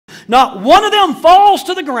Not one of them falls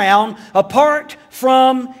to the ground apart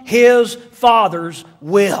from His Father's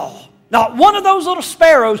will. Not one of those little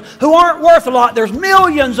sparrows who aren't worth a lot, there's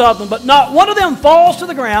millions of them, but not one of them falls to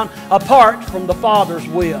the ground apart from the Father's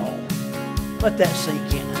will. Let that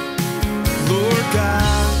sink in. Lord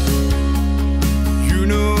God, You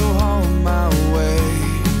know all my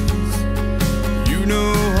ways. You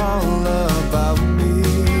know all about me,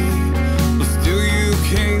 but still You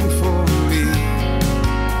came for me.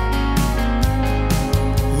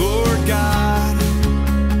 Lord God,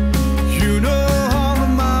 You know all of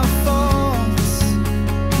my faults.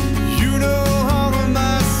 You know all of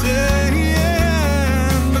my sin,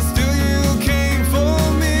 but still You came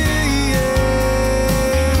for me. Yeah.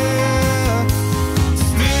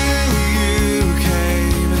 Still You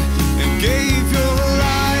came and gave Your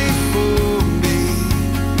life for me.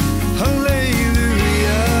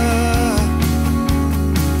 Hallelujah.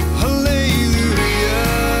 Hallelujah.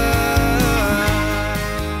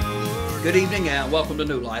 Good evening and welcome to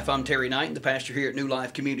New Life. I'm Terry Knight, the pastor here at New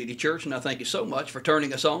Life Community Church, and I thank you so much for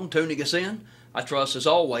turning us on, tuning us in. I trust, as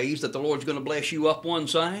always, that the Lord's going to bless you up one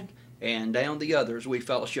side and down the other as we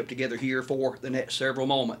fellowship together here for the next several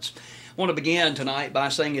moments. I want to begin tonight by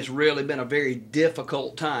saying it's really been a very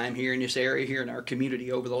difficult time here in this area, here in our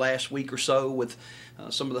community over the last week or so with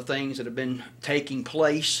some of the things that have been taking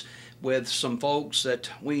place with some folks that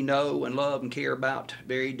we know and love and care about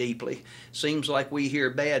very deeply. Seems like we hear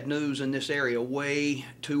bad news in this area way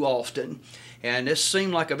too often. And this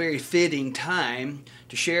seemed like a very fitting time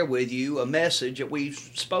to share with you a message that we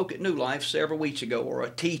spoke at New Life several weeks ago, or a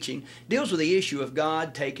teaching. Deals with the issue of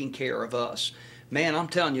God taking care of us. Man, I'm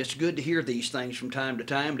telling you, it's good to hear these things from time to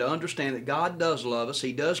time, to understand that God does love us.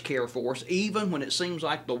 He does care for us, even when it seems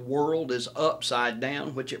like the world is upside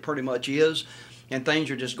down, which it pretty much is, and things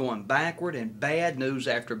are just going backward, and bad news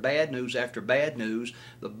after bad news after bad news.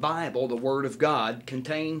 The Bible, the Word of God,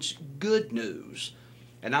 contains good news.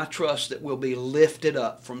 And I trust that we'll be lifted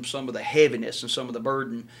up from some of the heaviness and some of the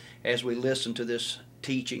burden as we listen to this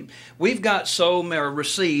teaching. We've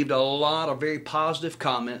received a lot of very positive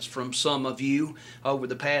comments from some of you over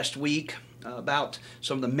the past week about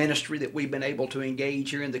some of the ministry that we've been able to engage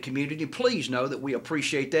here in the community. Please know that we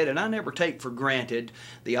appreciate that, and I never take for granted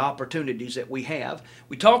the opportunities that we have.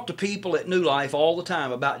 We talk to people at New Life all the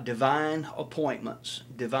time about divine appointments.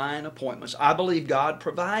 Divine appointments. I believe God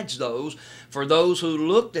provides those for those who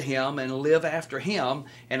look to Him and live after Him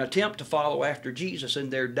and attempt to follow after Jesus in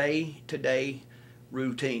their day-to-day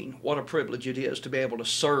routine. What a privilege it is to be able to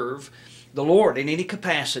serve the Lord in any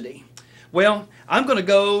capacity. Well, I'm going to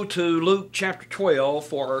go to Luke chapter 12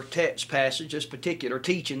 for our text passage, this particular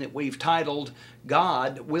teaching that we've titled,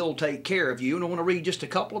 God Will Take Care of You. And I want to read just a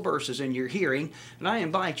couple of verses in your hearing, and I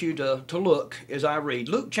invite you to look as I read.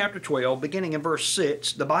 Luke chapter 12, beginning in verse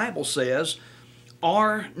 6, the Bible says,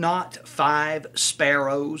 Are not 5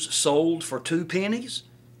 sparrows sold for 2 pennies?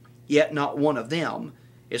 Yet not one of them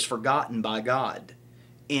is forgotten by God.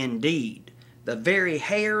 Indeed, the very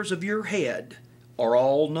hairs of your head are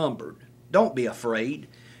all numbered. Don't be afraid.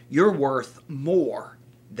 You're worth more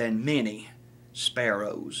than many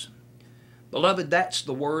sparrows. Beloved, that's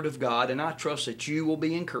the Word of God, and I trust that you will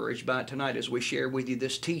be encouraged by it tonight as we share with you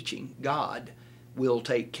this teaching. God will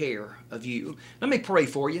take care of you. Let me pray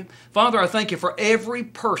for you. Father, I thank you for every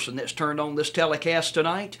person that's turned on this telecast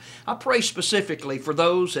tonight. I pray specifically for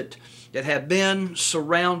those that have been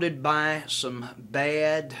surrounded by some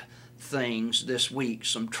bad things this week,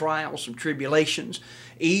 some trials, some tribulations,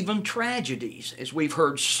 even tragedies, as we've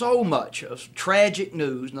heard so much of tragic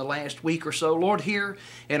news in the last week or so. Lord, here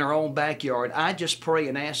in our own backyard, I just pray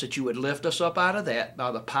and ask that you would lift us up out of that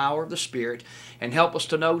by the power of the Spirit and help us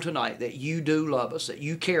to know tonight that you do love us, that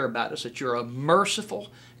you care about us, that you're a merciful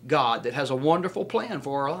God that has a wonderful plan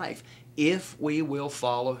for our life if we will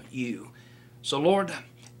follow you. So Lord,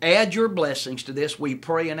 add your blessings to this, we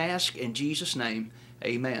pray and ask in Jesus' name.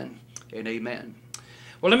 Amen and amen.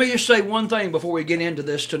 Well, let me just say one thing before we get into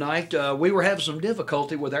this tonight. We were having some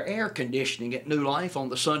difficulty with our air conditioning at New Life on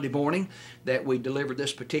the Sunday morning that we delivered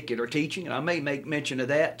this particular teaching, and I may make mention of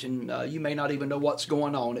that, and you may not even know what's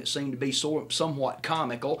going on. It seemed to be somewhat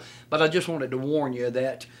comical, but I just wanted to warn you of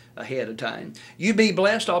that ahead of time. You be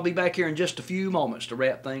blessed. I'll be back here in just a few moments to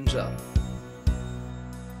wrap things up.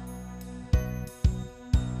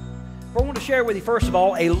 I want to share with you, first of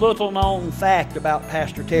all, a little-known fact about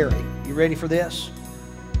Pastor Terry. You ready for this?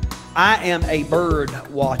 I am a bird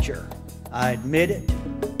watcher. I admit it.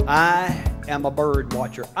 I am a bird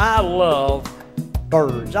watcher. I love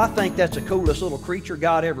birds. I think that's the coolest little creature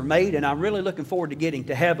God ever made, and I'm really looking forward to getting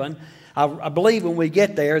to heaven. I believe when we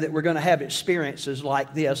get there that we're going to have experiences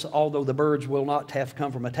like this, although the birds will not have to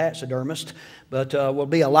come from a taxidermist, but we'll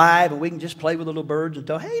be alive and we can just play with the little birds and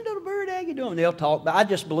tell, hey, little bird, how you doing? They'll talk, but I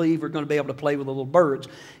just believe we're going to be able to play with the little birds.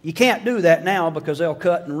 You can't do that now because they'll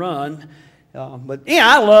cut and run. But yeah,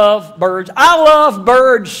 I love birds. I love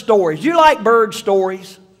bird stories. Do you like bird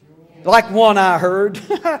stories? Like one I heard.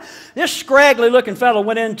 This scraggly looking fellow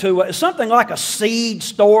went into something like a seed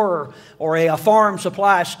store or a farm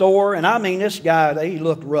supply store. And I mean, this guy, he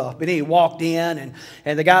looked rough. And he walked in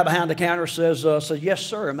and the guy behind the counter says, yes,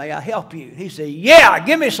 sir, may I help you? He said, yeah,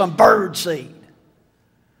 give me some bird seed.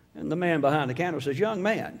 And the man behind the counter says, young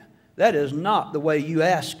man, that is not the way you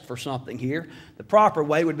ask for something here. The proper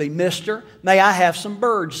way would be, mister, may I have some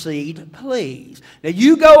bird seed, please? Now,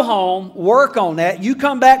 you go home, work on that. You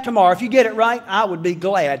come back tomorrow. If you get it right, I would be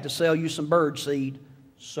glad to sell you some bird seed,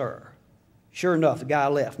 sir. Sure enough, the guy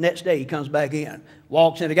left. Next day, he comes back in,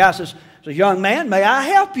 walks in. The guy says, young man, may I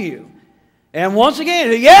help you? And once again,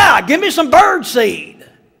 he says, yeah, give me some bird seed.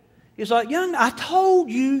 He's like, young, I told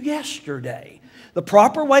you yesterday. The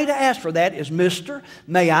proper way to ask for that is, mister,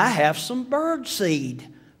 may I have some bird seed,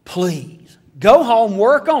 please? Go home,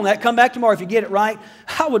 work on that, come back tomorrow. If you get it right,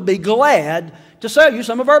 I would be glad to sell you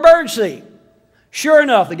some of our bird seed. Sure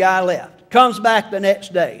enough, the guy left. Comes back the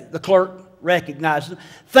next day. The clerk recognizes him,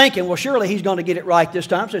 thinking, well, surely he's going to get it right this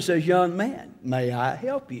time. So he says, young man, may I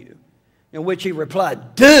help you? In which he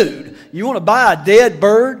replied, dude, you want to buy a dead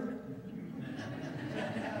bird?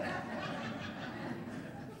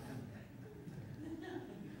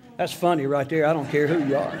 That's funny right there. I don't care who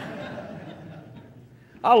you are.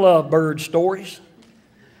 I love bird stories.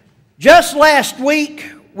 Just last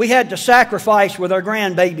week, we had to sacrifice with our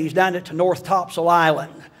grandbabies down at North Topsail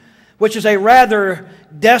Island, which is a rather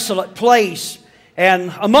desolate place.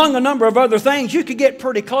 And among a number of other things, you could get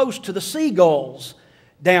pretty close to the seagulls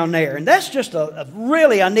down there. And that's just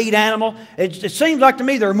really a neat animal. It seems like to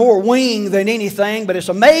me they're more wing than anything, but it's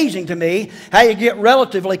amazing to me how you get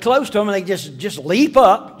relatively close to them and they just leap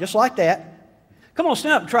up, just like that. Come on,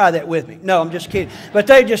 stand up and try that with me. No, I'm just kidding. But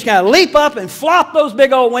they just kind of leap up and flop those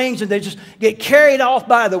big old wings and they just get carried off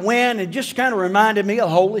by the wind. And just kind of reminded me of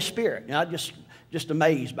the Holy Spirit. And I just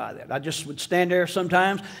amazed by that. I just would stand there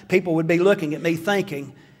sometimes. People would be looking at me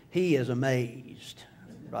thinking, he is amazed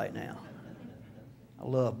right now. I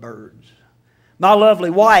love birds. My lovely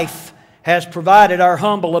wife has provided our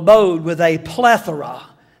humble abode with a plethora,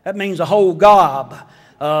 that means a whole gob,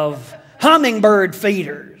 of hummingbird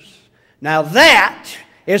feeders. Now that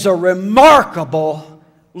is a remarkable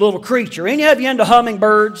little creature. Any of you into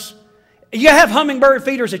hummingbirds? You have hummingbird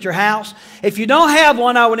feeders at your house? If you don't have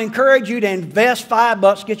one, I would encourage you to invest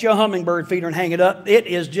 $5, get you a hummingbird feeder and hang it up.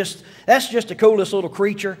 That's just the coolest little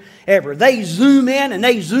creature ever. They zoom in and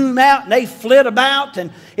they zoom out and they flit about, and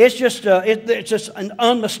it's just an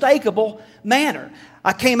unmistakable manner.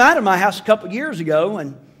 I came out of my house a couple of years ago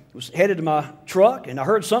and was headed to my truck, and I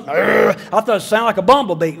heard something. I thought it sounded like a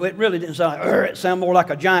bumblebee. It really didn't sound like, it sounded more like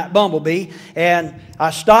a giant bumblebee. And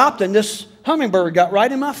I stopped, and this hummingbird got right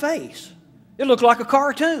in my face. It looked like a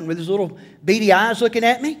cartoon with his little beady eyes looking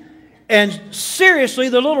at me. And seriously,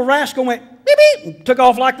 the little rascal went beep, beep, and took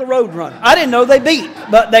off like the road runner. I didn't know they beat,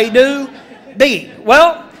 but they do beat.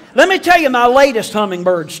 Well, let me tell you my latest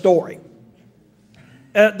hummingbird story.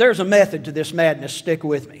 There's a method to this madness. Stick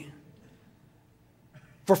with me.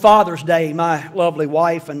 For Father's Day, my lovely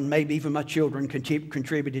wife and maybe even my children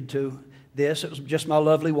contributed to this. It was just my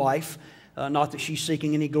lovely wife. Not that she's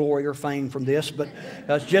seeking any glory or fame from this, but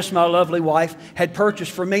just my lovely wife had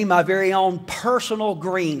purchased for me my very own personal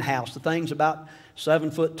greenhouse. The thing's about 7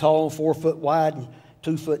 foot tall, 4 foot wide, and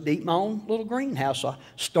 2 foot deep. My own little greenhouse. I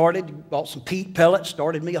bought some peat pellets,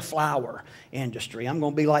 started me a flower industry. I'm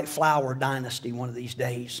going to be like Flower Dynasty one of these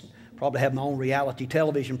days. Probably have my own reality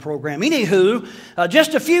television program. Anywho,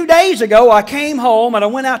 just a few days ago, I came home and I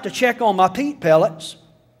went out to check on my peat pellets.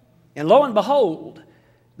 And lo and behold,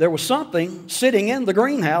 there was something sitting in the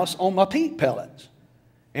greenhouse on my peat pellets.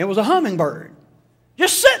 And it was a hummingbird.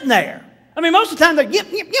 Just sitting there. I mean, most of the time they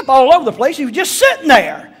yip, yip, yip all over the place. He was just sitting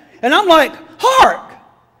there. And I'm like, hark!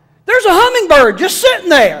 There's a hummingbird just sitting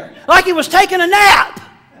there. Like he was taking a nap.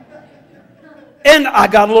 And I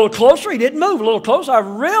got a little closer. He didn't move. A little closer. I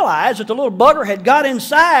realized that the little bugger had got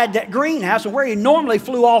inside that greenhouse, and where he normally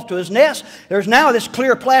flew off to his nest, there's now this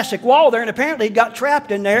clear plastic wall there, and apparently he got trapped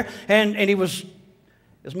in there, and he was,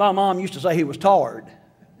 as my mom used to say, he was tired.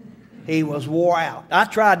 He was wore out. I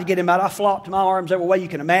tried to get him out. I flopped my arms every way you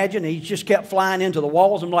can imagine, and he just kept flying into the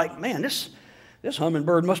walls. I'm like, man, this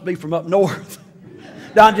hummingbird must be from up north.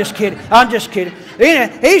 No, I'm just kidding. I'm just kidding.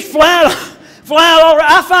 He's flying flying all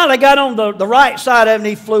around. I finally got on the right side of him, and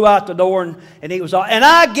he flew out the door, and he was all. And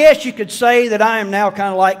I guess you could say that I am now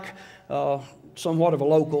kind of like somewhat of a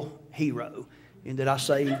local hero in that I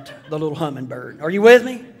saved the little hummingbird. Are you with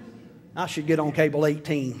me? I should get on cable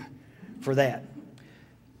 18 for that.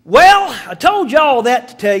 Well, I told you all that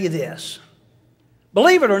to tell you this.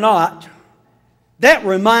 Believe it or not, that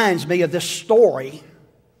reminds me of this story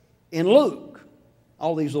in Luke.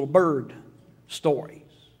 All these little bird stories.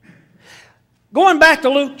 Going back to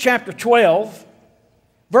Luke chapter 12,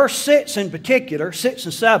 verse 6 in particular, 6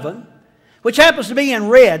 and 7, which happens to be in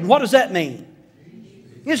red. And what does that mean?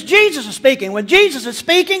 It's Jesus is speaking. When Jesus is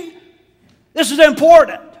speaking, this is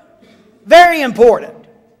important. Very important.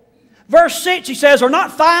 Verse 6, he says, "Are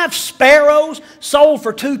not 5 sparrows sold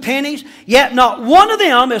for 2 pennies? Yet not one of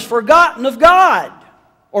them is forgotten of God,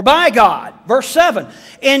 or by God." Verse 7,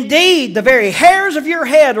 "Indeed, the very hairs of your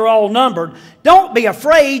head are all numbered. Don't be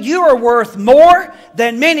afraid, you are worth more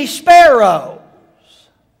than many sparrows."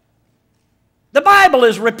 The Bible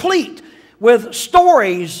is replete with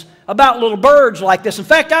stories about little birds like this. In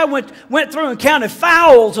fact, I went through and counted.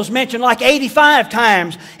 Fowls is mentioned like 85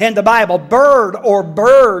 times in the Bible. Bird or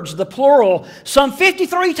birds, the plural, some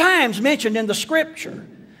 53 times mentioned in the Scripture.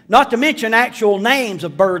 Not to mention actual names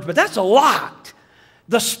of birds, but that's a lot.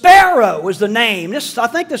 The sparrow is the name. I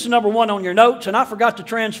think this is number 1 on your notes, and I forgot to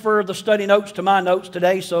transfer the study notes to my notes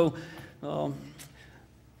today, so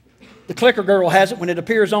the clicker girl has it when it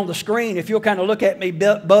appears on the screen. If you'll kind of look at me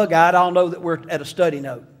bug-eyed, I'll know that we're at a study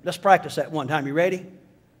note. Let's practice that one time. You ready?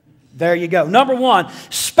 There you go. Number 1,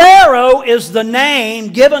 sparrow is the name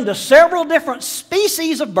given to several different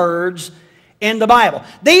species of birds in the Bible.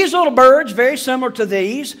 These little birds, very similar to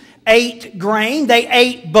these, ate grain, they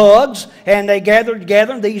ate bugs, and they gathered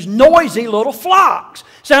together in these noisy little flocks.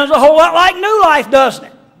 Sounds a whole lot like New Life, doesn't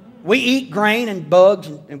it? We eat grain and bugs,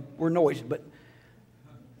 and we're noisy, but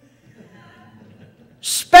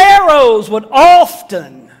sparrows would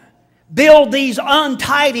often build these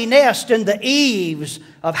untidy nests in the eaves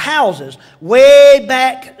of houses way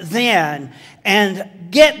back then. And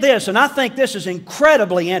get this, and I think this is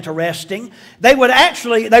incredibly interesting, they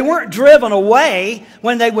weren't driven away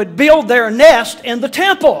when they would build their nest in the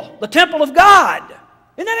temple of God.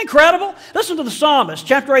 Isn't that incredible? Listen to the psalmist,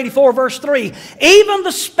 chapter 84, verse 3. "Even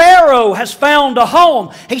the sparrow has found a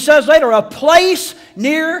home." He says later, "a place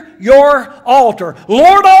near your altar.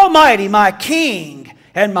 Lord Almighty, my King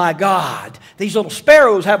and my God." These little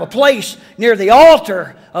sparrows have a place near the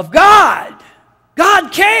altar of God.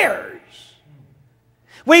 God cares.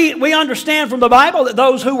 We understand from the Bible that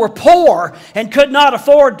those who were poor and could not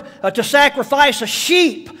afford to sacrifice a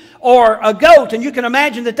sheep or a goat, and you can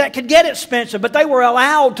imagine that could get expensive, but they were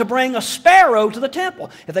allowed to bring a sparrow to the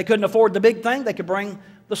temple. If they couldn't afford the big thing, they could bring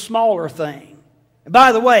the smaller thing. And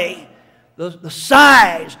by the way, the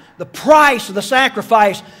size, the price of the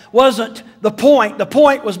sacrifice wasn't the point. The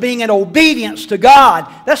point was being in obedience to God.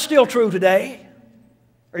 That's still true today.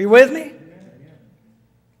 Are you with me?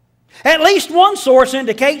 At least one source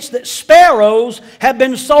indicates that sparrows have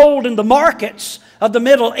been sold in the markets of the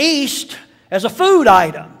Middle East as a food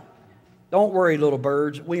item. Don't worry, little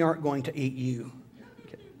birds, we aren't going to eat you.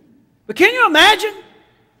 Okay. But can you imagine?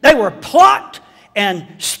 They were plucked and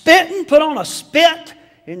put on a spit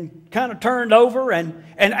and kind of turned over and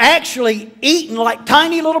actually eaten like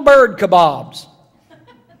tiny little bird kebabs.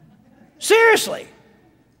 Seriously,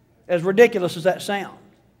 as ridiculous as that sounds.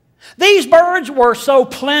 These birds were so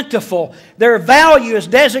plentiful, their value is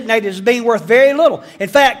designated as being worth very little. In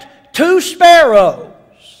fact, 2 sparrows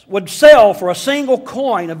would sell for a single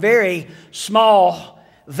coin a very small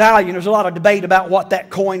value. And there's a lot of debate about what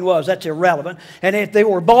that coin was. That's irrelevant. And if they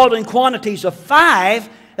were bought in quantities of 5,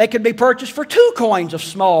 they could be purchased for 2 coins of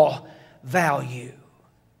small value.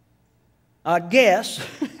 I guess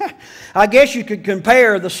you could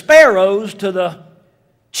compare the sparrows to the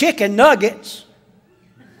chicken nuggets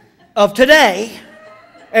of today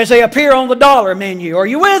as they appear on the dollar menu. Are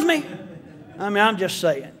you with me? I mean, I'm just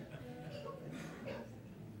saying.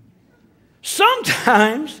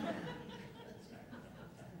 Sometimes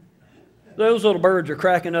those little birds are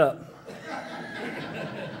cracking up.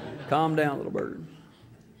 Calm down, little bird.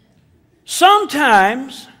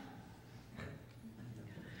 Sometimes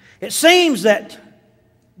it seems that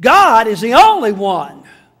God is the only one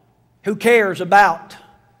who cares about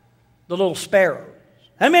the little sparrows.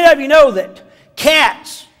 How many of you know that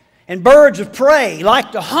cats and birds of prey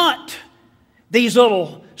like to hunt these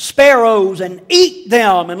little sparrows and eat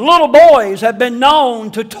them, and little boys have been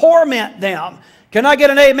known to torment them? Can I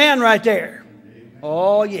get an amen right there? Amen.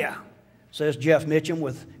 Oh yeah, says Jeff Mitchum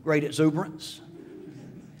with great exuberance.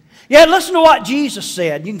 Yeah, listen to what Jesus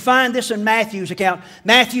said. You can find this in Matthew's account.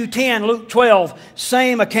 Matthew 10, Luke 12,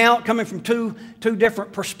 same account coming from two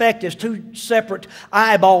different perspectives, two separate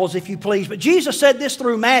eyeballs, if you please. But Jesus said this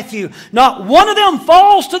through Matthew, not one of them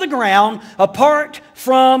falls to the ground apart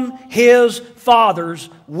from his Father's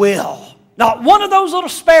will. Not one of those little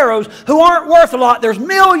sparrows who aren't worth a lot, there's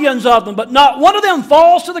millions of them, but not one of them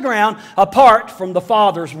falls to the ground apart from the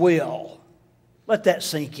Father's will. Let that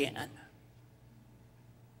sink in.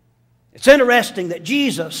 It's interesting that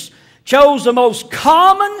Jesus chose the most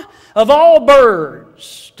common of all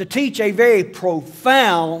birds to teach a very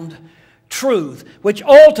profound truth, which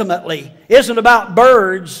ultimately isn't about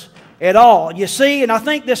birds at all. You see, and I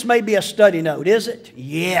think this may be a study note, is it?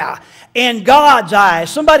 Yeah. In God's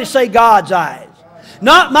eyes. Somebody say God's eyes.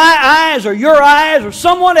 Not my eyes or your eyes or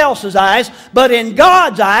someone else's eyes, but in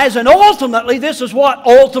God's eyes. And ultimately, this is what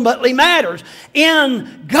ultimately matters.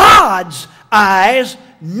 In God's eyes,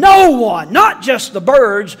 no one, not just the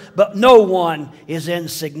birds, but no one is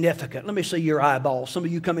insignificant. Let me see your eyeballs. Some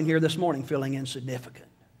of you come in here this morning feeling insignificant.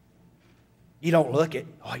 You don't look it.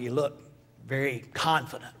 Oh, you look very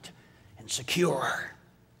confident and secure.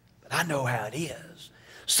 But I know how it is.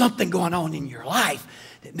 Something going on in your life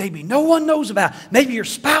that maybe no one knows about. Maybe your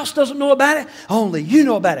spouse doesn't know about it. Only you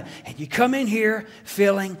know about it. And you come in here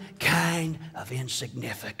feeling kind of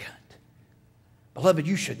insignificant. Beloved,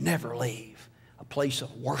 you should never leave a place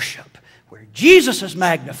of worship where Jesus is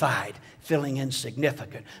magnified, feeling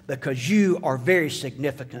insignificant, because you are very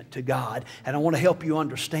significant to God. And I want to help you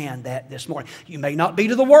understand that this morning. You may not be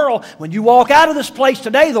to the world. When you walk out of this place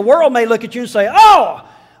today, the world may look at you and say, oh,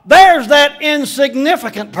 there's that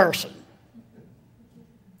insignificant person.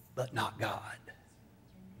 But not God.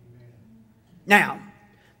 Now,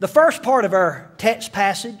 the first part of our text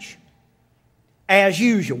passage, as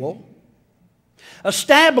usual,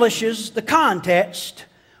 establishes the context,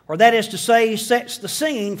 or that is to say, sets the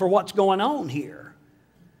scene for what's going on here.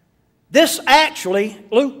 This actually,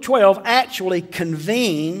 Luke 12, actually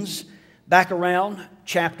convenes back around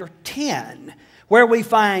chapter 10, where we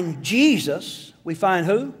find Jesus, we find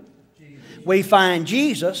who? Jesus. We find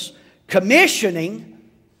Jesus commissioning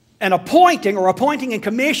and appointing and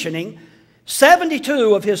commissioning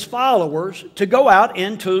 72 of his followers to go out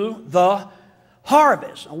into the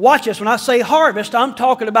harvest. Watch this. When I say harvest, I'm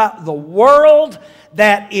talking about the world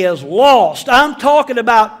that is lost. I'm talking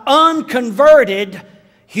about unconverted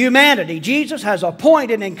humanity. Jesus has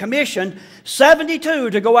appointed and commissioned 72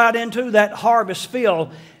 to go out into that harvest field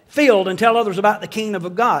and tell others about the kingdom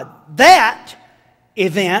of God. That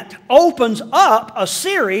event opens up a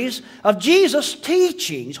series of Jesus'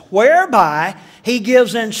 teachings whereby he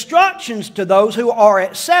gives instructions to those who are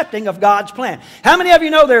accepting of God's plan. How many of you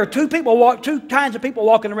know there are two kinds of people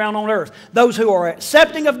walking around on earth? Those who are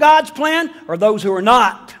accepting of God's plan or those who are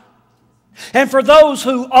not. And for those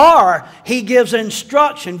who are, he gives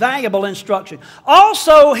instruction, valuable instruction.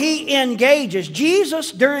 Also, he engages,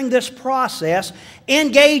 Jesus during this process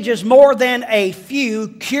engages more than a few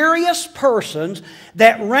curious persons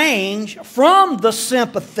that range from the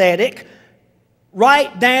sympathetic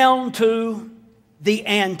right down to the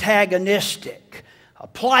antagonistic, a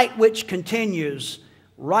plight which continues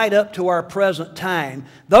right up to our present time.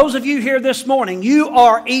 Those of you here this morning, you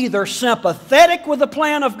are either sympathetic with the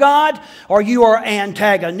plan of God, or you are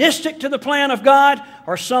antagonistic to the plan of God,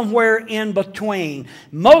 or somewhere in between.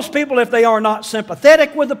 Most people, if they are not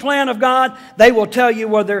sympathetic with the plan of God, they will tell you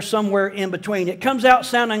where they're somewhere in between. It comes out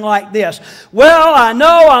sounding like this: well, I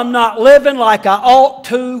know I'm not living like I ought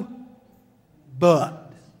to, but...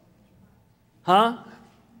 Huh?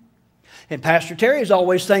 And Pastor Terry is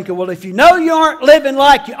always thinking, well, if you know you aren't living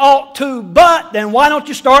like you ought to, but, then why don't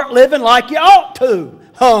you start living like you ought to?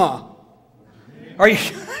 Huh?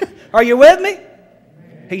 Are you with me?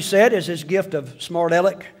 He said as his gift of smart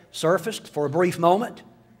aleck surfaced for a brief moment.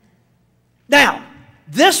 Now,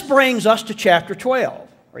 this brings us to chapter 12.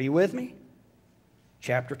 Are you with me?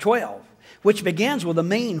 Chapter 12, which begins with a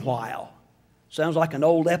meanwhile. Sounds like an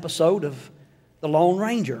old episode of The Lone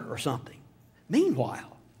Ranger or something. Meanwhile.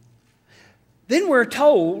 Then we're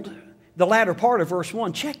told, the latter part of verse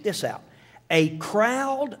 1, check this out. A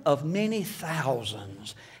crowd of many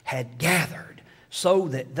thousands had gathered so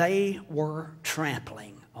that they were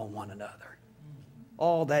trampling on one another.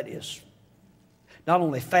 Oh, that is not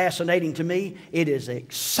only fascinating to me, it is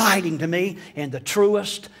exciting to me in the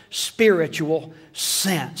truest spiritual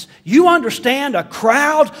sense. You understand, a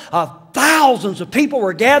crowd of thousands of people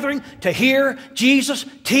were gathering to hear Jesus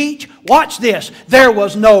teach. Watch this. There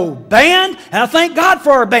was no band, and I thank God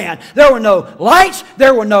for a band. There were no lights.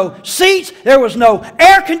 There were no seats. There was no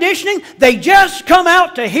air conditioning. They just come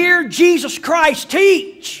out to hear Jesus Christ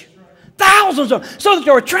teach. thousands of them, so that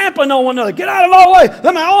they were trampling on one another. Get out of my way.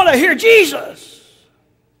 I want to hear Jesus.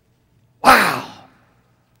 Wow.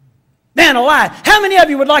 Man alive. How many of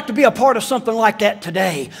you would like to be a part of something like that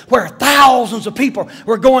today, where thousands of people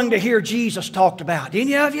were going to hear Jesus talked about?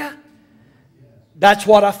 Any of you? That's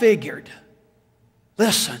what I figured.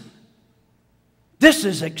 Listen. This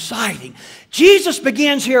is exciting. Jesus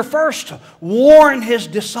begins here first to warn His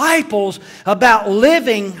disciples about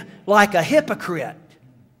living like a hypocrite.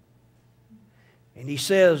 And He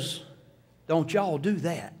says, don't y'all do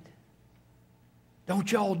that.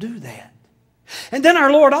 Don't y'all do that. And then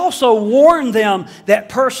our Lord also warned them that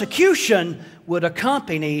persecution would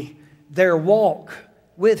accompany their walk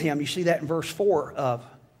with Him. You see that in verse 4 of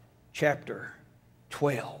chapter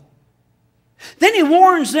 12. Then He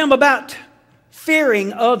warns them about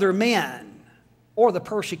fearing other men, or the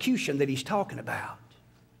persecution that He's talking about.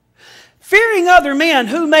 Fearing other men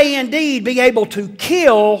who may indeed be able to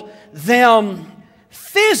kill them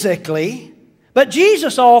physically, but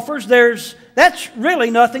Jesus offers that's really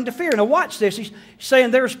nothing to fear. Now watch this. He's saying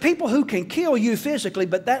there's people who can kill you physically,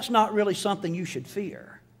 but that's not really something you should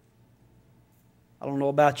fear. I don't know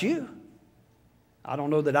about you. I don't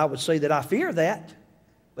know that I would say that I fear that,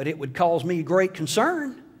 but it would cause me great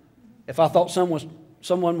concern if I thought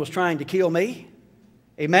someone was trying to kill me.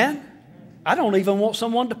 Amen? I don't even want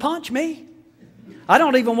someone to punch me. I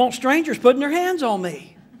don't even want strangers putting their hands on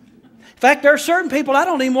me. In fact, there are certain people I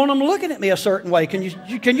don't even want them looking at me a certain way. Can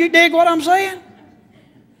you dig what I'm saying?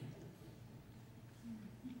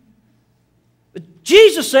 But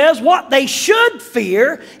Jesus says what they should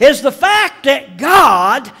fear is the fact that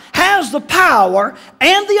God has the power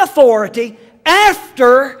and the authority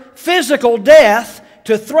after physical death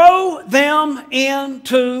to throw them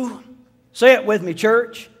into, say it with me,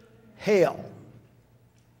 church, hell.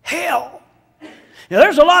 Hell. Now,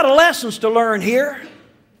 there's a lot of lessons to learn here,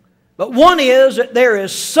 but one is that there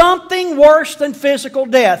is something worse than physical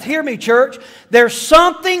death. Hear me, church. There's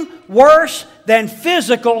something worse than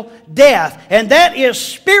physical death, and that is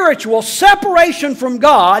spiritual separation from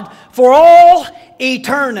God for all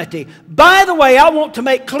eternity. By the way, I want to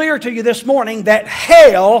make clear to you this morning that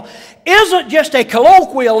hell isn't just a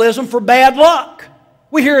colloquialism for bad luck.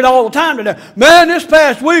 We hear it all the time today. Man, this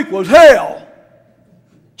past week was hell.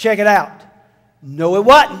 Check it out. No, it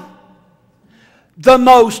wasn't. The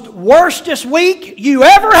most worstest week you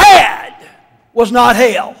ever had was not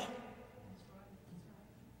hell.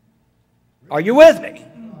 Are you with me?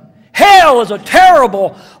 Hell is a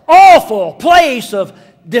terrible, awful place of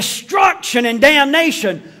destruction and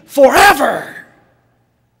damnation forever.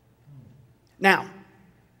 Now,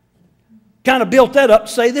 kind of built that up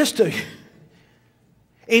to say this to you.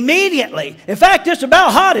 Immediately, in fact, it's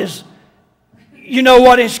about hot as, you know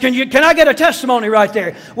what is, can I get a testimony right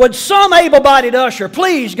there? Would some able-bodied usher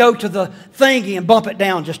please go to the thingy and bump it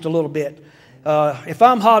down just a little bit? If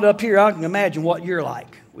I'm hot up here, I can imagine what you're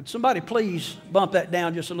like. Would somebody please bump that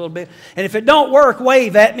down just a little bit? And if it don't work,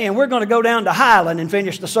 wave at me, and we're going to go down to Highland and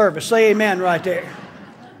finish the service. Say amen right there.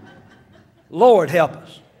 Lord help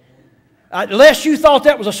us. Unless you thought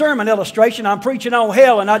that was a sermon illustration, I'm preaching on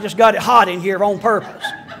hell, and I just got it hot in here on purpose.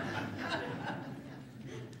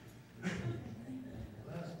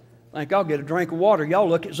 I think I'll get a drink of water. Y'all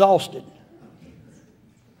look exhausted.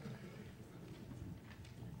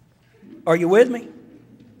 Are you with me?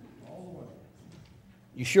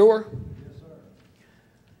 You sure? Yes, sir.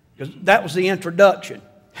 Because that was the introduction.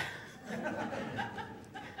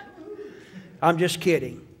 I'm just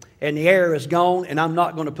kidding. And the air is gone, and I'm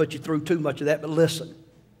not going to put you through too much of that, but listen.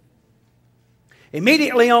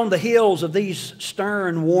 Immediately on the heels of these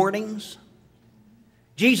stern warnings,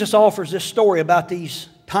 Jesus offers this story about these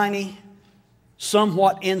tiny,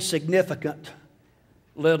 somewhat insignificant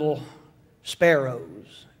little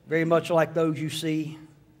sparrows, very much like those you see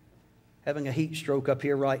having a heat stroke up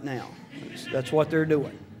here right now. That's what they're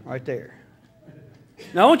doing right there.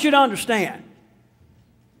 Now I want you to understand,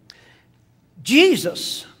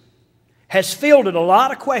 Jesus has fielded a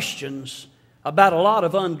lot of questions about a lot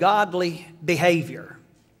of ungodly behavior.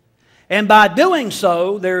 And by doing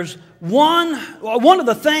so, there's one of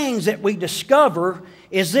the things that we discover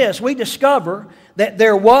is this. We discover that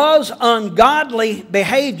there was ungodly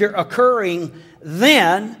behavior occurring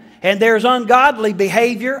then, and there's ungodly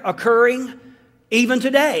behavior occurring even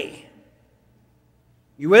today.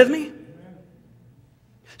 You with me?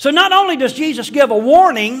 So not only does Jesus give a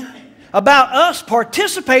warning about us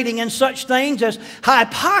participating in such things as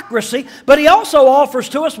hypocrisy, but He also offers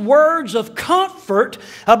to us words of comfort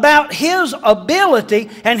about His ability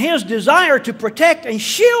and His desire to protect and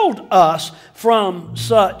shield us from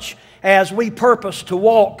such as we purpose to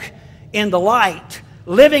walk in the light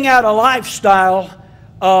living out a lifestyle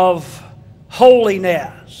of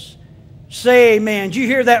holiness. Say amen. Did you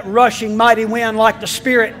hear that rushing mighty wind like the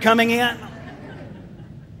Spirit coming in?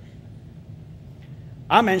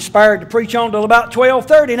 I'm inspired to preach on till about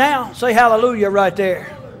 12:30 now. Say hallelujah right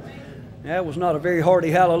there. That was not a very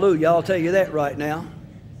hearty hallelujah, I'll tell you that right now.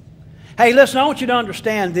 Hey, listen, I want you to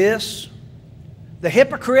understand this. The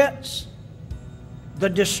hypocrites, the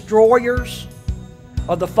destroyers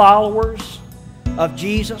of the followers of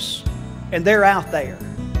Jesus, and they're out there.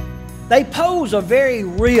 They pose a very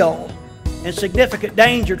real and significant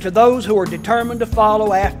danger to those who are determined to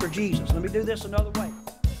follow after Jesus. Let me do this another way.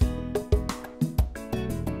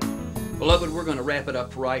 Beloved, we're going to wrap it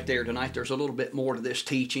up right there tonight. There's a little bit more to this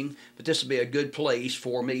teaching, but this will be a good place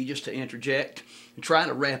for me just to interject and try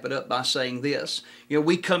to wrap it up by saying this. You know,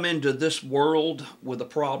 we come into this world with a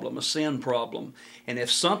problem, a sin problem, and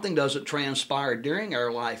if something doesn't transpire during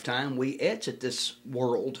our lifetime, we exit this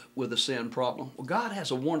world with a sin problem. Well, God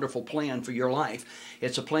has a wonderful plan for your life.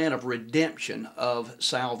 It's a plan of redemption, of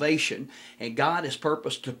salvation, and God has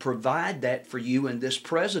purposed to provide that for you in this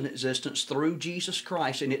present existence through Jesus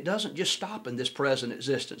Christ, and it doesn't just stop in this present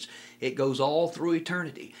existence. It goes all through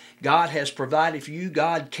eternity. God has provided for you.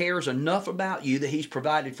 God cares enough about you that He's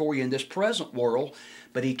provided for you in this present world,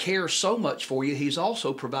 but He cares so much for you, He's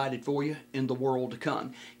also provided for you in the world to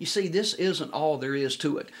come. You see, this isn't all there is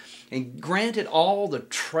to it. And granted all the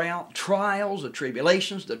trials, the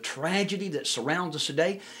tribulations, the tragedy that surrounds us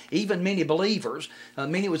today, even many believers,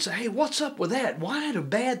 many would say, hey, what's up with that? Why do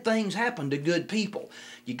bad things happen to good people?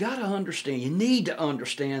 You got to understand, you need to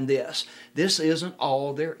understand this. This isn't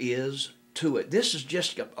all there is to it. This is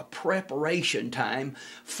just a preparation time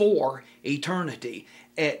for eternity.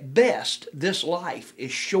 At best, this life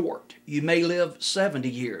is short. You may live 70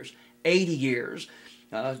 years, 80 years.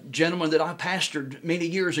 A gentleman that I pastored many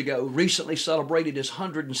years ago recently celebrated his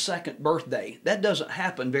 102nd birthday. That doesn't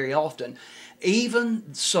happen very often.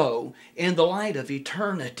 Even so, in the light of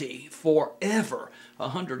eternity, forever,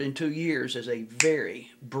 102 years is a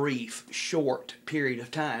very brief, short period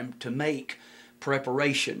of time to make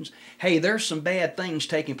preparations. Hey, there's some bad things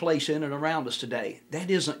taking place in and around us today.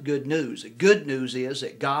 That isn't good news. The good news is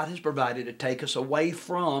that God has provided to take us away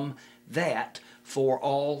from that for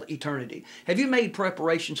all eternity. Have you made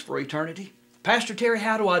preparations for eternity? Pastor Terry,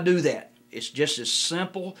 how do I do that? It's just as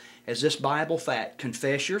simple as this Bible fact.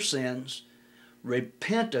 Confess your sins,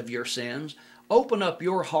 repent of your sins, open up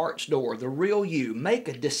your heart's door, the real you. Make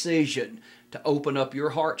a decision to open up your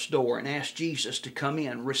heart's door and ask Jesus to come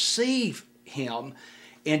in. Receive Him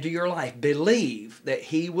into your life. Believe that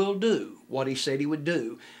He will do what He said He would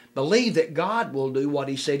do. Believe that God will do what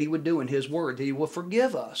He said He would do in His Word, that He will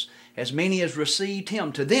forgive us. As many as received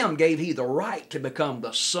Him, to them gave He the right to become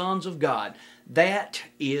the sons of God. That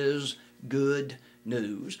is good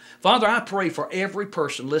news. Father, I pray for every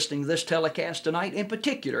person listening to this telecast tonight, in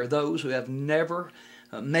particular those who have never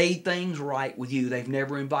made things right with You. They've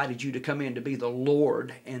never invited You to come in to be the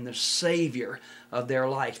Lord and the Savior of their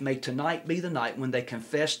life. May tonight be the night when they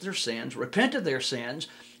confess their sins, repent of their sins,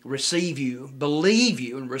 receive You, believe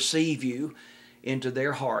You, and receive You into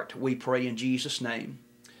their heart. We pray in Jesus' name.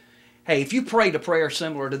 Hey, if you prayed a prayer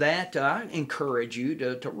similar to that, I encourage you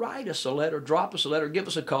to write us a letter, drop us a letter, give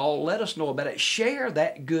us a call, let us know about it. Share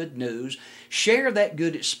that good news, share that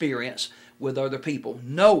good experience with other people,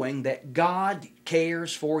 knowing that God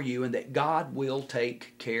cares for you and that God will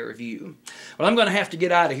take care of you. Well, I'm going to have to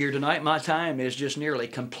get out of here tonight. My time is just nearly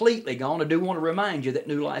completely gone. I do want to remind you that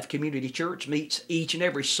New Life Community Church meets each and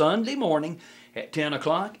every Sunday morning at 10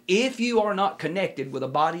 o'clock. If you are not connected with the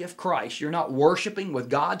body of Christ, you're not worshiping with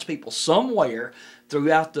God's people somewhere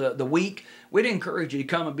throughout the week, we'd encourage you to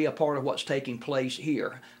come and be a part of what's taking place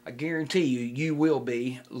here. I guarantee you, you will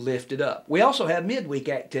be lifted up. We also have midweek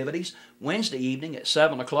activities Wednesday evening at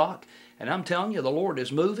 7 o'clock. And I'm telling you, the Lord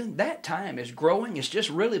is moving. That time is growing. It's just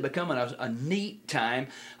really becoming a neat time,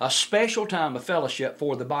 a special time of fellowship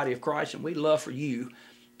for the body of Christ. And we'd love for you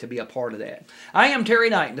to be a part of that. I am Terry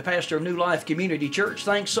Knight, the pastor of New Life Community Church.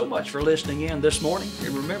 Thanks so much for listening in this morning.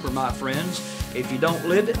 And remember, my friends, if you don't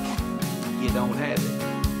live it, you don't have it.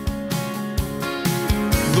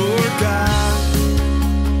 Lord God.